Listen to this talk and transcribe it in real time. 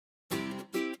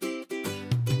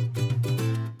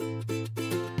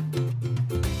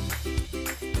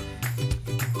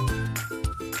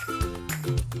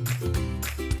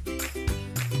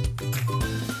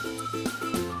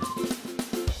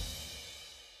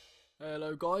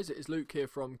Hello guys, it is Luke here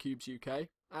from KewbzUK,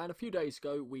 and a few days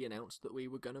ago we announced that we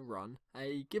were going to run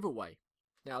a giveaway.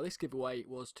 Now this giveaway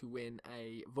was to win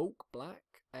a Valk Black,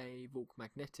 a Valk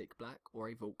Magnetic Black or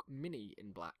a Valk Mini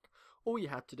in black. All you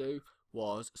had to do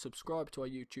was subscribe to our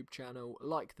YouTube channel,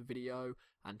 like the video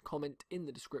and comment in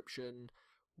the description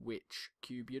which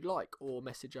cube you'd like, or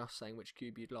message us saying which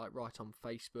cube you'd like right on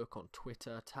Facebook, on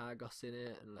Twitter, tag us in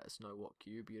it and let us know what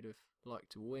cube you'd have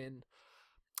liked to win.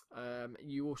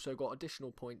 You also got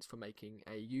additional points for making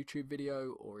a YouTube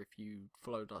video, or if you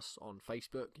followed us on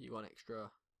Facebook you got an extra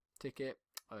ticket.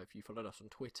 If you followed us on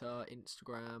Twitter,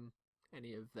 Instagram,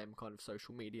 any of them kind of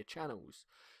social media channels.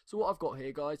 So what I've got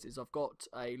here guys is I've got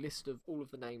a list of all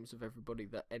of the names of everybody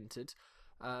that entered.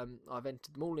 I've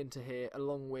entered them all into here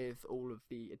along with all of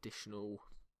the additional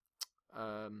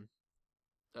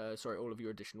all of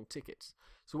your additional tickets.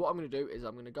 So what I'm going to do is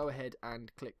I'm going to go ahead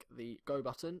and click the go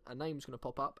button. A name's going to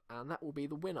pop up and that will be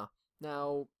the winner.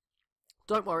 Now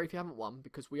don't worry if you haven't won,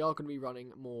 because we are going to be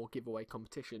running more giveaway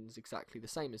competitions exactly the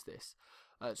same as this.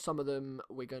 Some of them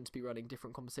we're going to be running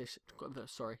different competitions.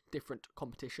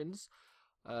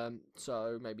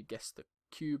 So maybe guess the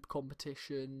cube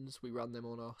competitions. We run them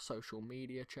on our social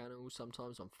media channels,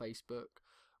 sometimes on Facebook.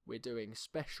 We're doing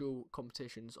special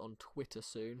competitions on Twitter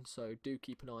soon, so do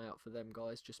keep an eye out for them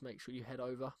guys. Just make sure you head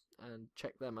over and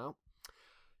check them out.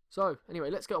 So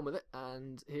anyway, let's get on with it,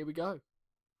 and here we go.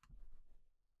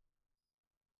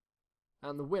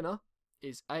 And the winner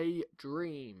is A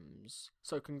Dreams.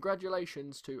 So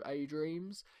congratulations to A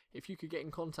Dreams. If you could get in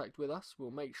contact with us,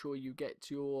 we'll make sure you get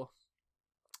your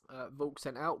Valk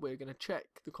sent out. We're going to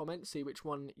check the comments, see which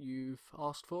one you've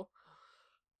asked for.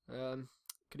 Could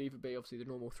either be obviously the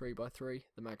normal 3x3,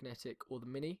 the magnetic or the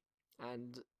mini.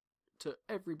 And to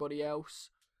everybody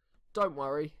else, don't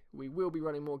worry, we will be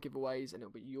running more giveaways and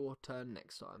it'll be your turn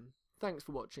next time. Thanks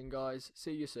for watching guys,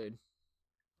 see you soon.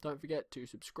 Don't forget to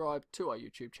subscribe to our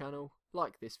YouTube channel,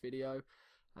 like this video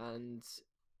and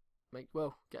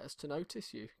get us to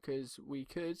notice you, because we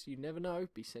could, you never know,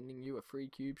 be sending you a free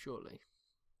cube shortly.